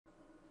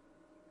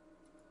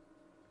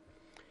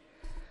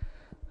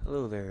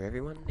Hello there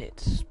everyone,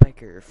 it's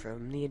Spykr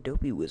from the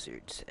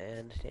Adobewizards,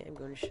 and today I'm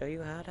going to show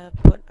you how to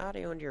put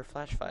audio into your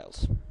flash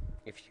files,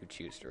 if you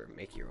choose to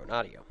make your own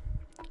audio.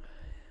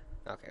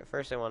 Okay,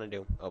 first I want to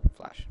do open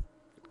flash.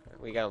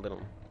 We got a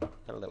little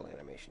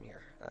animation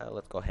here.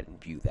 Let's go ahead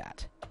and view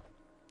that.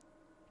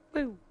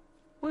 Woo!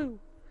 Woo!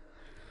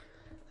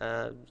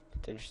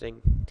 It's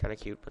interesting, kind of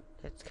cute, but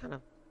it's kind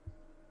of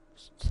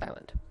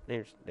silent.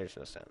 There's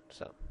no sound,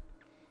 so.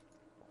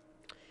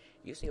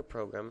 Using a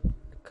program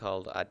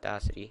called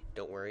Audacity,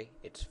 don't worry,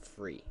 it's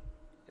free.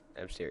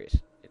 I'm serious.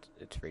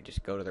 It's free.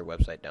 Just go to their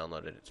website,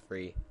 download it. It's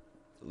free,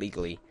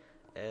 legally,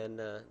 and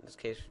in this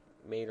case,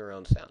 made our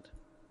own sound.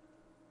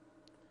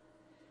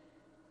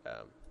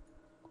 A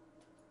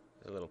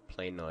little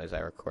plane noise I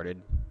recorded.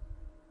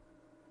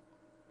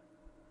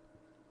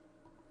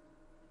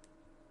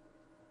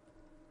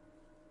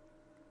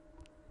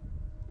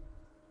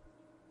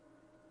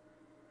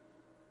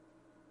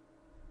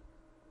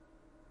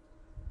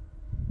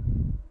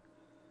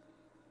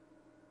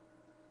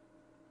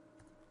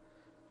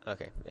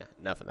 Okay, yeah,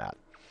 enough of that.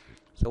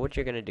 So what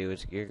you're going to do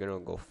is you're going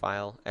to go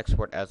File,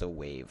 Export as a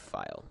WAV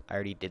file. I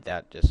already did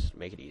that, just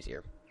make it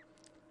easier.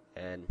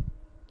 And,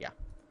 yeah,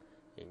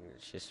 you can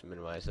just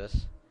minimize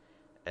this.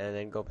 And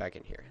then go back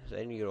in here. So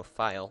then you go to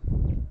File,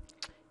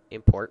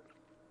 Import,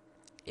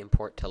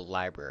 Import to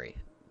Library.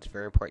 It's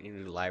very important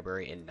you do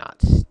Library and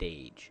not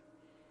Stage.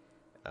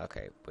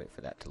 Okay, wait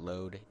for that to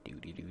load.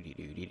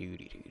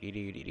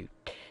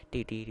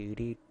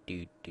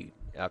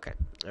 Okay,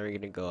 and we're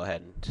gonna go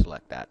ahead and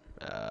select that.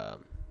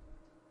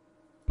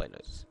 Play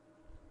noises.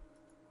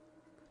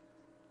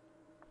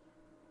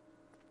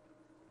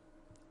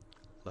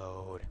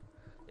 Load.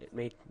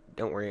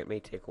 Don't worry, it may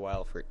take a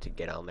while for it to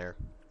get on there.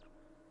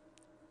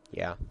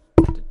 Yeah,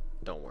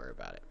 don't worry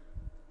about it.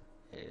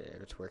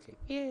 And it's working.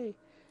 Yay!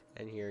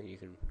 And here you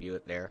can view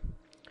it there.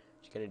 What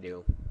you're gonna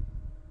do.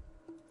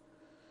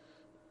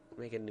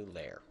 Make a new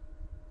layer.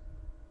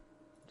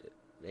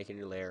 Make a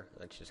new layer.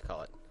 Let's just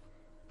call it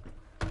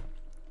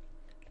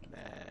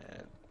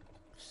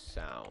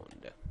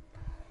sound.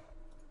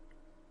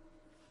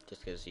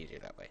 Just because it's easier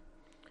that way.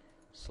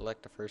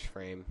 Select the first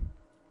frame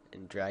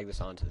and drag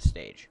this onto the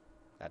stage.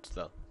 That's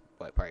the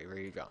white part. Where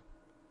you go.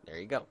 There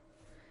you go.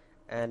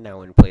 And now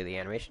when you play the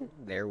animation,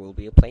 there will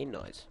be a plane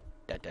noise.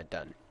 Dun dun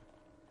dun.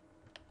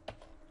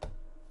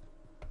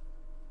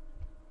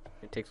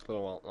 It takes a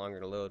little while longer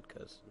to load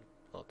because,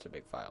 well, it's a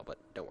big file, but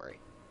don't worry.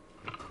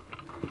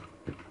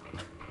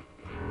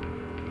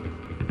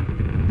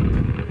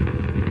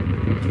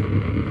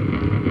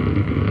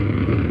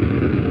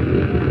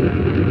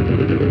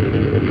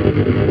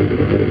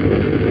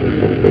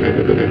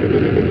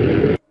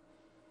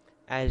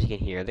 As you can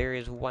hear, there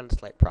is one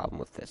slight problem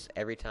with this.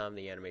 Every time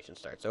the animation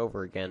starts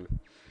over again,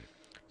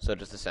 so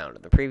does the sound.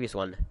 The previous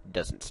one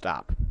doesn't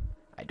stop.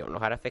 I don't know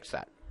how to fix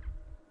that.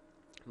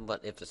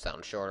 But if the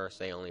sound's shorter,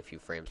 say only a few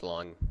frames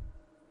long,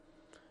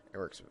 it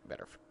works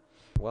better.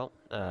 Well,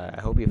 I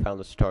hope you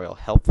found this tutorial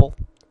helpful.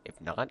 If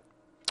not,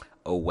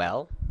 oh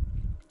well.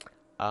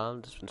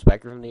 This has been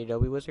Spykr from the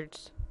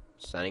Adobewizards,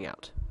 signing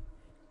out.